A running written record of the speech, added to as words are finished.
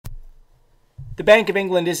The Bank of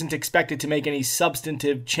England isn't expected to make any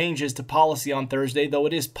substantive changes to policy on Thursday, though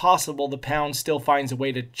it is possible the pound still finds a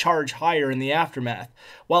way to charge higher in the aftermath.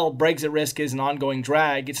 While Brexit risk is an ongoing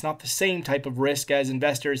drag, it's not the same type of risk as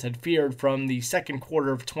investors had feared from the second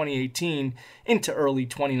quarter of 2018 into early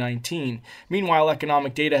 2019. Meanwhile,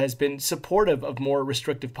 economic data has been supportive of more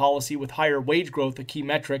restrictive policy, with higher wage growth a key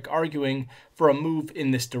metric, arguing for a move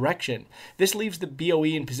in this direction. This leaves the BOE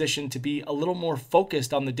in position to be a little more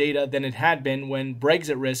focused on the data than it had been when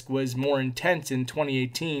Brexit risk was more intense in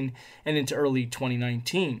 2018 and into early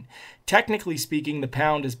 2019. Technically speaking, the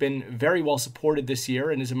pound has been very well supported this year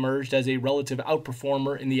and has emerged as a relative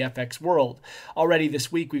outperformer in the FX world. Already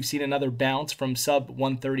this week, we've seen another bounce from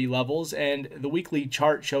sub-130 levels, and the weekly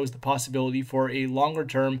chart shows the possibility for a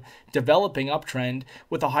longer-term developing uptrend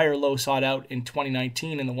with a higher low sought out in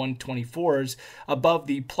 2019 in the 124s above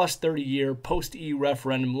the plus 30-year post-EU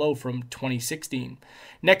referendum low from 2016.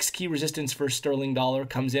 Next key resistance for sterling dollar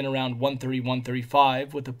comes in around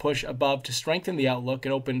 130-135, with a push above to strengthen the outlook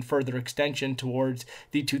and open further extension towards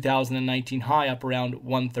the 2019 high up around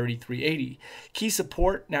 133.80. Key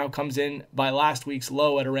support now comes in by last week's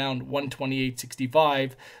low at around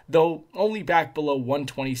 128.65, though only back below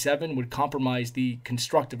 127 would compromise the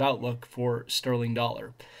constructive outlook for sterling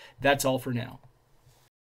dollar. That's all for now.